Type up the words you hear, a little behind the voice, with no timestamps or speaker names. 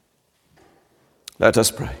Let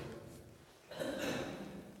us pray.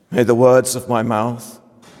 May the words of my mouth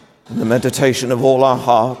and the meditation of all our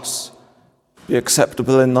hearts be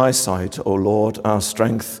acceptable in thy sight, O Lord, our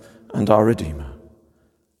strength and our Redeemer.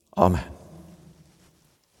 Amen.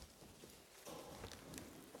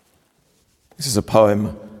 This is a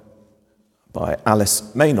poem by Alice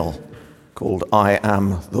Meynell called I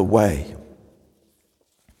Am the Way.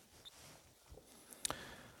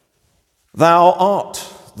 Thou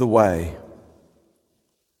art the way.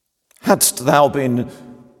 Hadst thou been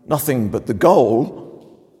nothing but the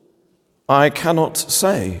goal, I cannot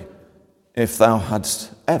say if thou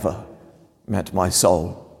hadst ever met my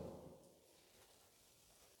soul.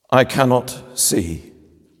 I cannot see.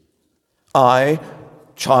 I,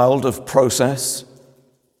 child of process,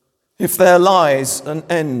 if there lies an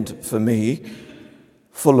end for me,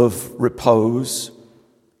 full of repose,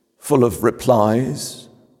 full of replies,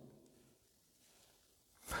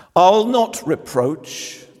 I'll not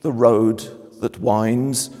reproach the road that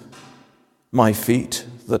winds, my feet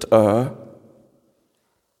that err.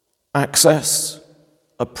 Access,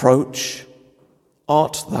 approach,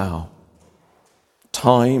 art thou,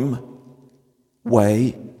 time,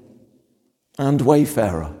 way, and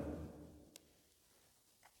wayfarer.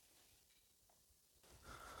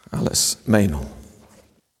 Alice Meynell.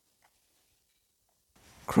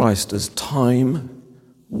 Christ as time,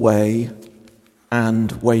 way,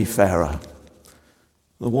 and wayfarer,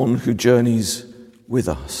 the one who journeys with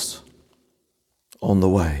us on the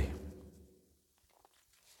way.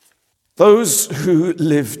 Those who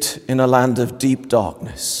lived in a land of deep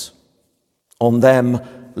darkness, on them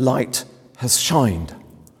light has shined,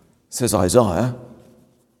 says Isaiah,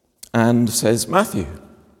 and says Matthew.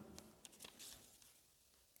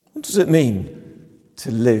 What does it mean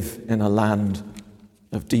to live in a land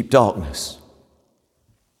of deep darkness?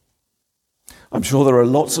 I'm sure there are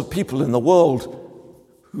lots of people in the world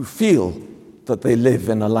who feel that they live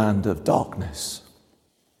in a land of darkness.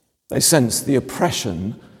 They sense the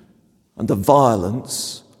oppression and the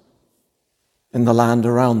violence in the land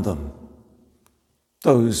around them,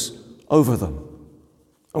 those over them.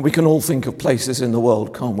 And we can all think of places in the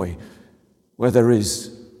world, can't we, where there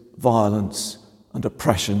is violence and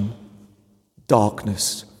oppression,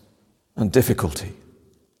 darkness and difficulty.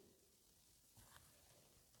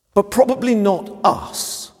 But probably not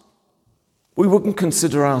us. We wouldn't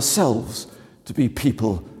consider ourselves to be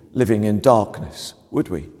people living in darkness, would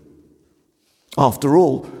we? After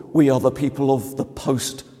all, we are the people of the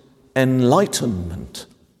post-enlightenment.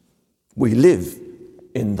 We live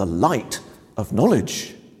in the light of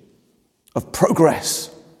knowledge, of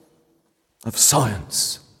progress, of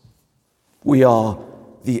science. We are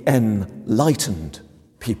the enlightened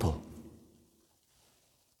people.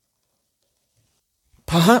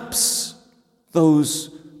 Perhaps those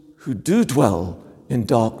who do dwell in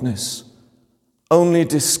darkness only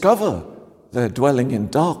discover their dwelling in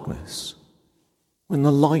darkness when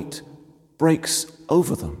the light breaks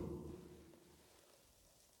over them.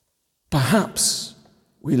 Perhaps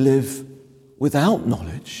we live without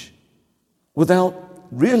knowledge, without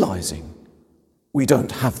realizing we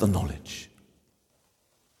don't have the knowledge.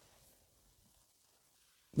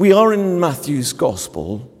 We are in Matthew's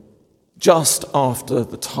Gospel just after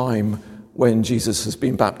the time when Jesus has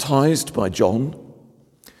been baptized by John,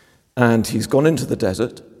 and he's gone into the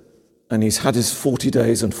desert, and he's had his 40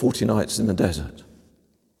 days and 40 nights in the desert.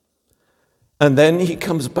 And then he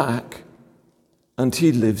comes back, and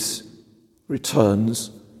he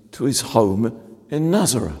returns to his home in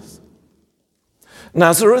Nazareth.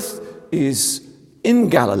 Nazareth is in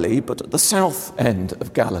Galilee, but at the south end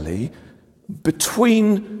of Galilee,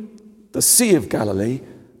 between the Sea of Galilee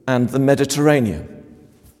and the Mediterranean.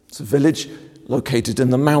 It's a village located in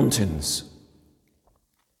the mountains.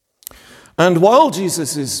 And while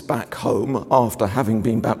Jesus is back home after having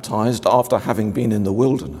been baptized, after having been in the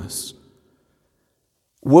wilderness,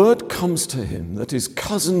 word comes to him that his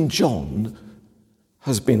cousin John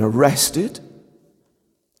has been arrested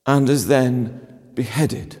and is then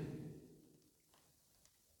beheaded.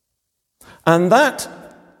 And that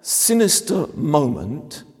sinister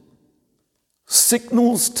moment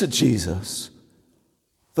signals to Jesus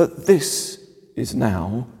that this is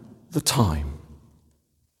now the time.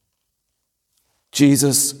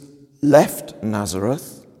 Jesus left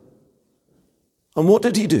Nazareth, and what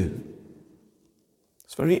did he do?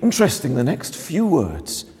 It's very interesting, the next few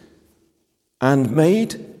words. And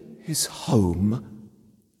made his home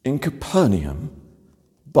in Capernaum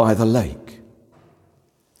by the lake.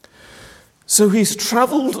 So he's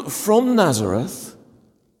travelled from Nazareth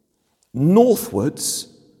northwards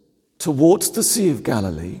towards the Sea of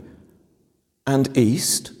Galilee and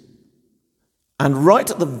east, And right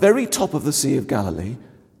at the very top of the Sea of Galilee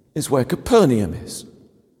is where Capernaum is,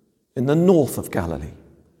 in the north of Galilee.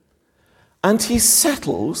 And he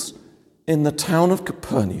settles in the town of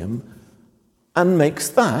Capernaum and makes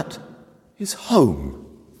that his home.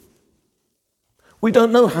 We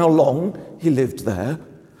don't know how long he lived there,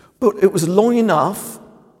 but it was long enough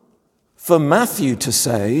for Matthew to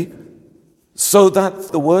say, so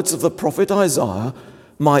that the words of the prophet Isaiah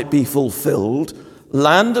might be fulfilled,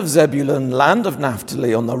 land of Zebulun, land of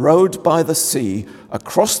Naphtali, on the road by the sea,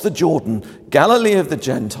 across the Jordan, Galilee of the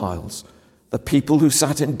Gentiles, the people who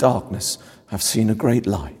sat in darkness have seen a great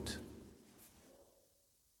light.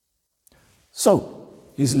 So,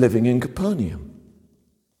 he's living in Capernaum.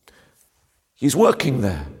 He's working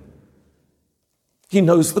there. He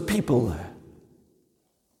knows the people there.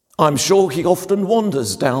 I'm sure he often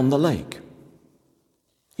wanders down the lake.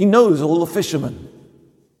 He knows all the fishermen.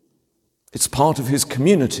 It's part of his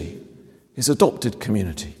community, his adopted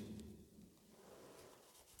community.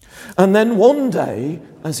 And then one day,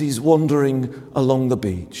 as he's wandering along the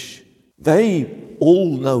beach, they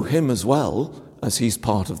all know him as well, as he's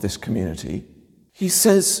part of this community. He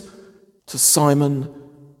says to Simon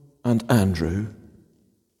and Andrew,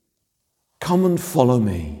 "Come and follow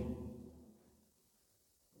me."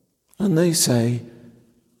 And they say,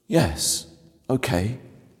 "Yes, okay,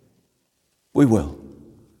 we will."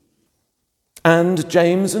 And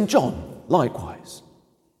James and John, likewise.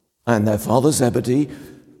 And their father Zebedee,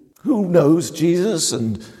 who knows Jesus,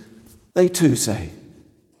 and they too say,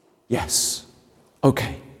 "Yes,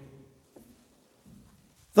 okay."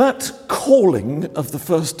 That calling of the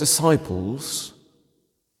first disciples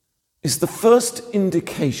is the first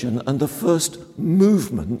indication and the first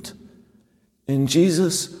movement in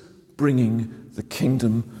Jesus bringing the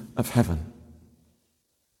kingdom of heaven.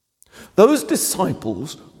 Those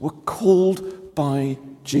disciples were called by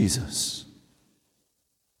Jesus.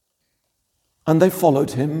 And they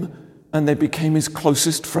followed him, and they became his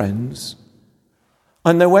closest friends.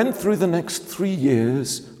 And they went through the next 3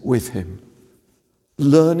 years with him,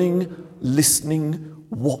 learning, listening,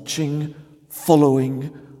 watching,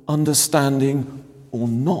 following, understanding or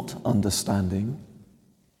not understanding,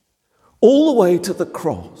 all the way to the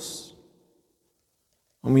cross.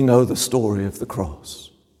 And we know the story of the cross.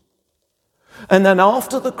 And then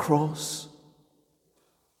after the cross,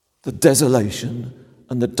 the desolation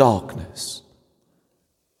and the darkness.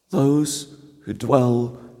 Those who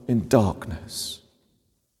dwell in darkness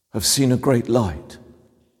have seen a great light.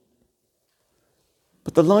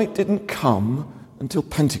 But the light didn't come until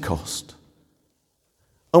Pentecost.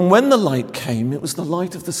 And when the light came, it was the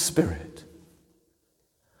light of the Spirit.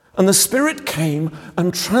 And the Spirit came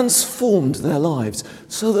and transformed their lives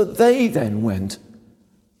so that they then went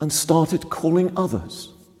and started calling others.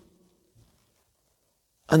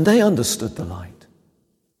 And they understood the light.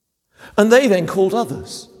 And they then called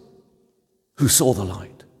others who saw the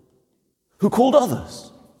light, who called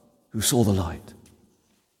others who saw the light,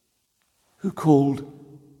 who called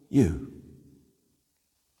you.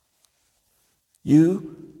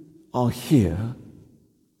 You are here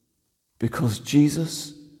because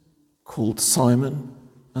Jesus called Simon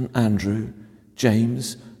and Andrew,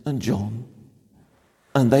 James and John,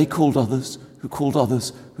 and they called others who called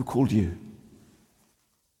others who called you.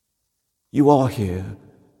 You are here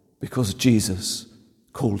because Jesus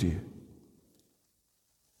called you.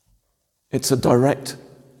 It's a direct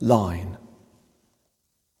line.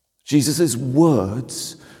 Jesus'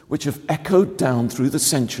 words, which have echoed down through the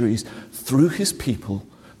centuries, through his people,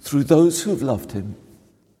 through those who have loved him,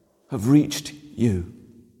 have reached you.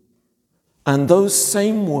 And those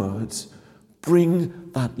same words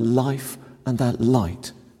bring that life and that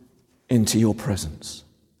light into your presence.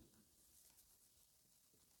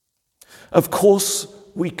 Of course,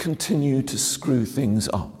 we continue to screw things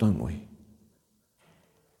up, don't we?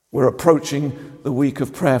 We're approaching the week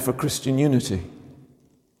of prayer for Christian unity.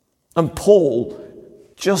 And Paul,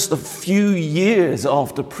 just a few years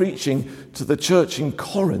after preaching to the church in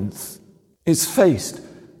Corinth, is faced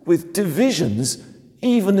with divisions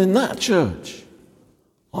even in that church.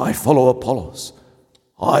 I follow Apollos.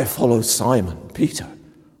 I follow Simon, Peter.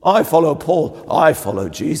 I follow Paul. I follow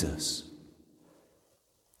Jesus.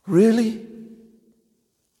 Really?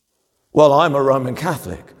 Well, I'm a Roman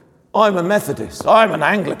Catholic. I'm a Methodist. I'm an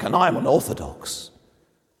Anglican. I'm an Orthodox.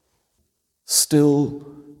 Still,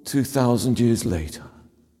 2,000 years later,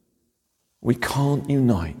 we can't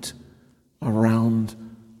unite around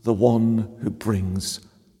the one who brings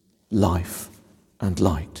life and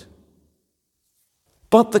light.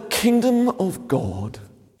 But the kingdom of God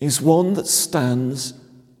is one that stands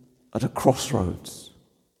at a crossroads.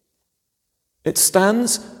 It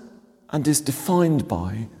stands and is defined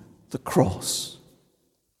by the cross.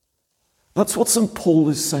 That's what St. Paul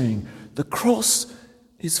is saying. The cross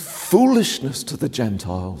is foolishness to the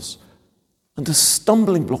Gentiles and a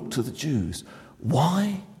stumbling block to the Jews.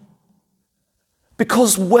 Why?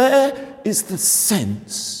 Because where is the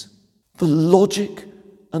sense, the logic,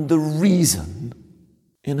 and the reason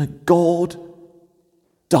in a God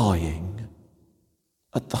dying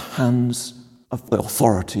at the hands of the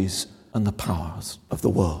authorities and the powers of the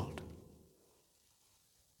world?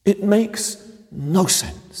 It makes no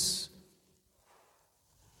sense.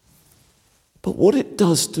 But what it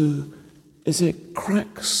does do is it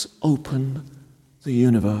cracks open the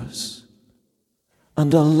universe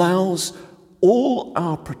and allows all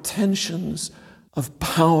our pretensions of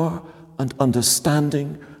power and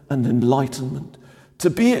understanding and enlightenment to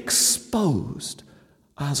be exposed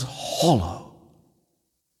as hollow.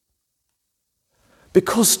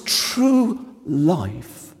 Because true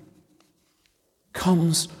life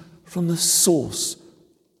comes from the source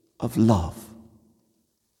of love.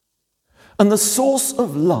 And the source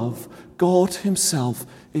of love, God himself,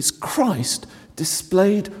 is Christ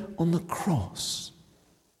displayed on the cross.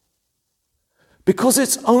 Because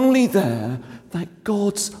it's only there that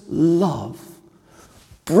God's love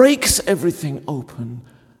breaks everything open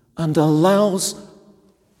and allows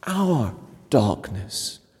our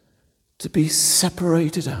darkness to be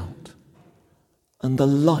separated out and the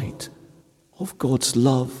light of God's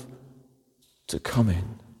love to come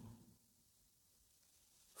in.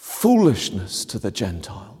 Foolishness to the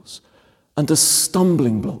Gentiles and a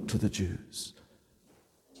stumbling block to the Jews.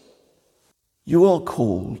 You are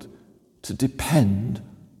called to depend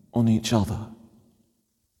on each other.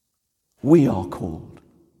 We are called.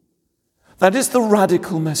 That is the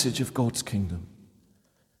radical message of God's kingdom.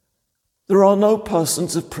 There are no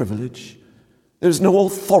persons of privilege. There is no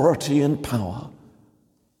authority and power.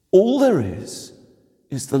 All there is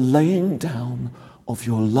the laying down of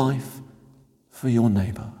your life for your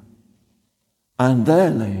neighbour, and their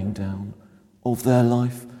laying down of their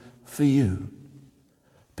life for you.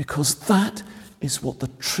 Because that is what the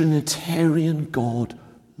Trinitarian God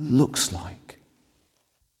looks like.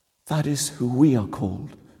 That is who we are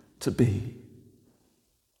called to be.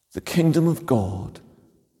 The kingdom of God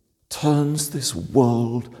turns this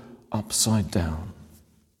world upside down.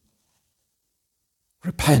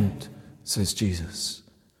 Repent, says Jesus.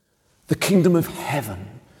 The kingdom of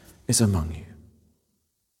heaven is among you.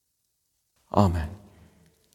 Amen.